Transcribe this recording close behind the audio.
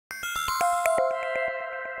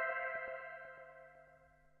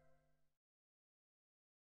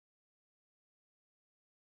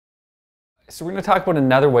So we're going to talk about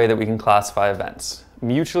another way that we can classify events,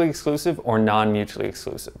 mutually exclusive or non-mutually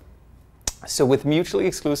exclusive. So with mutually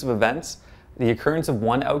exclusive events, the occurrence of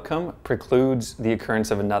one outcome precludes the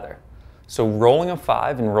occurrence of another. So rolling a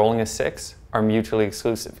 5 and rolling a 6 are mutually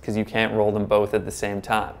exclusive because you can't roll them both at the same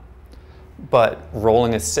time. But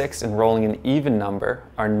rolling a 6 and rolling an even number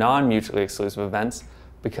are non-mutually exclusive events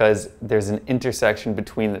because there's an intersection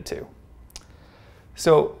between the two.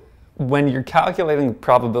 So when you're calculating the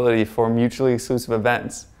probability for mutually exclusive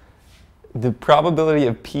events, the probability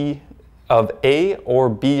of P of A or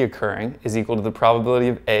B occurring is equal to the probability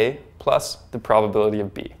of A plus the probability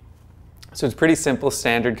of B. So it's pretty simple,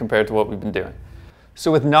 standard compared to what we've been doing.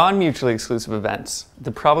 So with non-mutually exclusive events,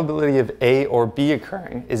 the probability of A or B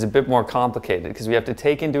occurring is a bit more complicated because we have to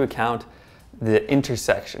take into account the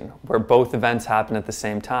intersection where both events happen at the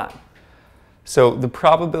same time. So the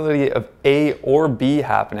probability of A or B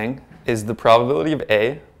happening is the probability of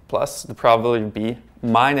A plus the probability of B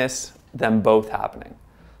minus them both happening.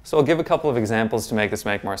 So I'll give a couple of examples to make this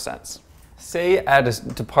make more sense. Say at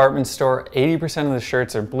a department store, 80% of the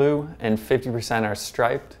shirts are blue and 50% are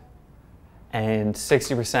striped, and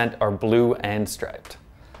 60% are blue and striped.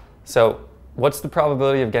 So what's the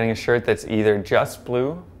probability of getting a shirt that's either just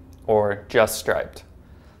blue or just striped?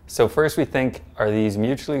 So first we think, are these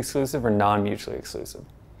mutually exclusive or non-mutually exclusive?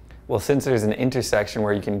 Well, since there's an intersection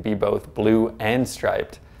where you can be both blue and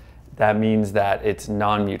striped, that means that it's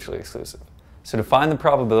non-mutually exclusive. So to find the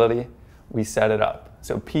probability, we set it up.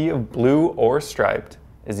 So P of blue or striped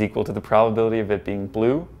is equal to the probability of it being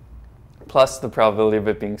blue plus the probability of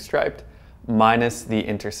it being striped minus the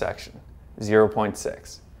intersection,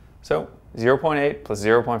 0.6. So 0.8 plus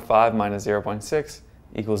 0.5 minus 0.6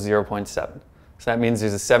 equals 0.7. So that means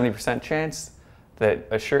there's a 70% chance that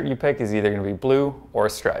a shirt you pick is either going to be blue or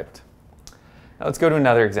striped. Now let's go to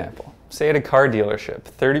another example. Say at a car dealership,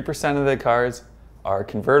 30% of the cars are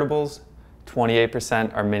convertibles,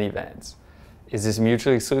 28% are minivans. Is this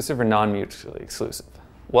mutually exclusive or non-mutually exclusive?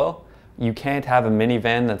 Well, you can't have a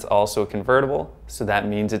minivan that's also a convertible, so that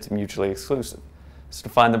means it's mutually exclusive. So to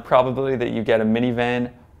find the probability that you get a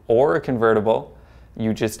minivan or a convertible,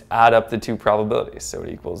 you just add up the two probabilities. So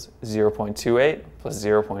it equals 0.28 plus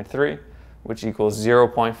 0.3, which equals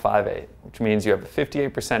 0.58, which means you have a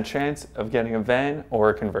 58% chance of getting a van or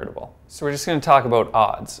a convertible. So we're just going to talk about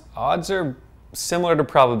odds. Odds are similar to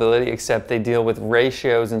probability, except they deal with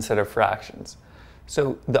ratios instead of fractions.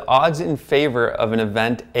 So the odds in favor of an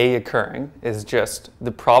event A occurring is just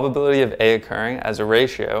the probability of A occurring as a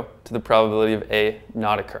ratio to the probability of A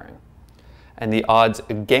not occurring. And the odds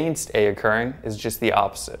against A occurring is just the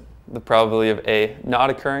opposite, the probability of A not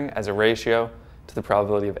occurring as a ratio to the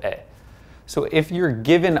probability of A. So if you're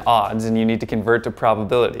given odds and you need to convert to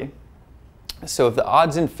probability, so if the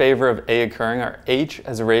odds in favor of A occurring are H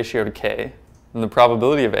as a ratio to K, then the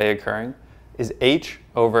probability of A occurring is H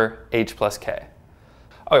over H plus K.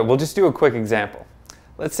 Okay, we'll just do a quick example.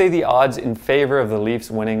 Let's say the odds in favor of the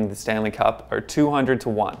Leafs winning the Stanley Cup are 200 to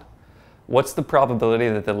 1. What's the probability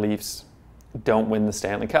that the Leafs don't win the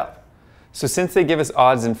Stanley Cup? So since they give us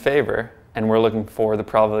odds in favor, and we're looking for the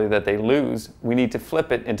probability that they lose, we need to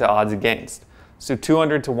flip it into odds against. So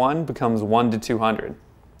 200 to 1 becomes 1 to 200.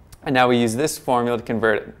 And now we use this formula to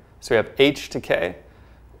convert it. So we have H to K,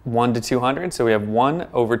 1 to 200, so we have 1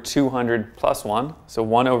 over 200 plus 1, so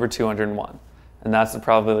 1 over 201. And that's the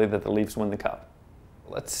probability that the Leafs win the cup.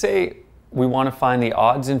 Let's say we want to find the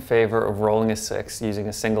odds in favor of rolling a 6 using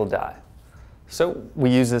a single die. So we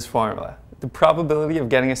use this formula. The probability of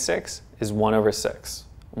getting a 6 is 1 over 6.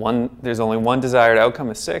 There's only one desired outcome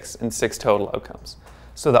of 6 and 6 total outcomes.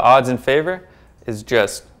 So the odds in favor is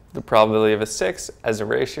just the probability of a 6 as a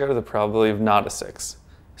ratio to the probability of not a 6.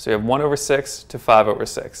 So we have 1 over 6 to 5 over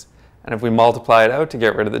 6. And if we multiply it out to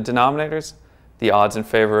get rid of the denominators, the odds in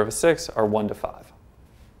favor of a 6 are 1 to 5.